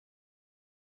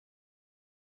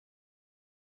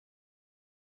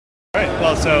All right,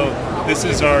 well, so this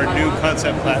is our new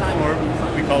concept platform.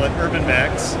 We call it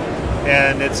UrbanMax,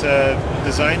 and it's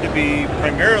designed to be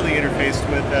primarily interfaced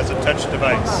with as a touch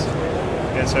device.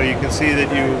 And so you can see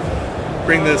that you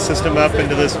bring the system up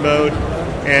into this mode,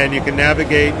 and you can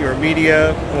navigate your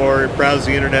media or browse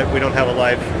the internet. We don't have a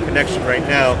live connection right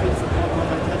now.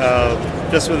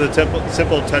 Just with a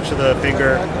simple touch of the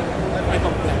finger,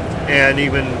 and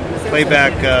even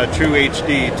playback true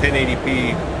HD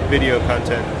 1080p video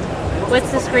content.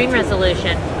 What's the screen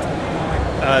resolution?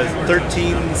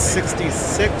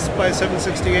 1366 by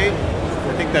 768.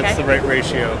 I think that's Okay. the right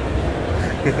ratio.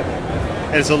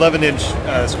 And it's 11-inch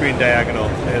screen diagonal,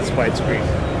 and it's widescreen.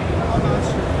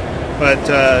 But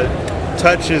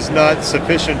touch is not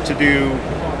sufficient to do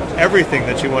everything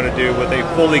that you want to do with a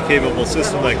fully capable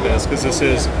system like this, because this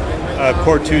is a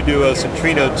Core 2 Duo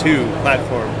Centrino 2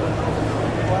 platform.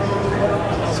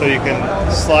 So you can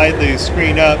slide the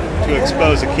screen up to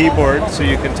expose a keyboard, so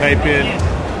you can type in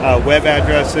web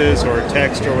addresses or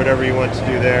text or whatever you want to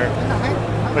do there.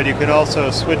 But you can also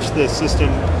switch the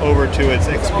system over to its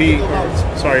its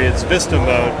Vista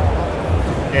mode,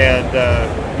 and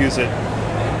use it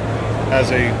as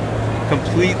a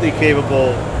completely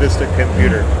capable Vista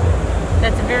computer.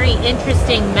 That's a very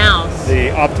interesting mouse. The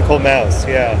optical mouse,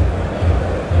 yeah.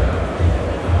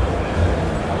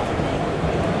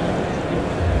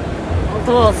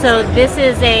 Cool. So this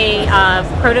is a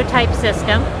prototype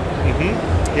system.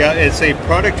 Yeah, it's a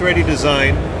product-ready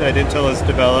design that Intel has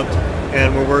developed,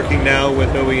 and we're working now with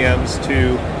OEMs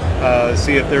to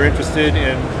see if they're interested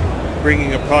in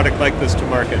bringing a product like this to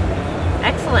market.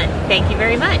 Excellent. Thank you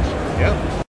very much. Yeah.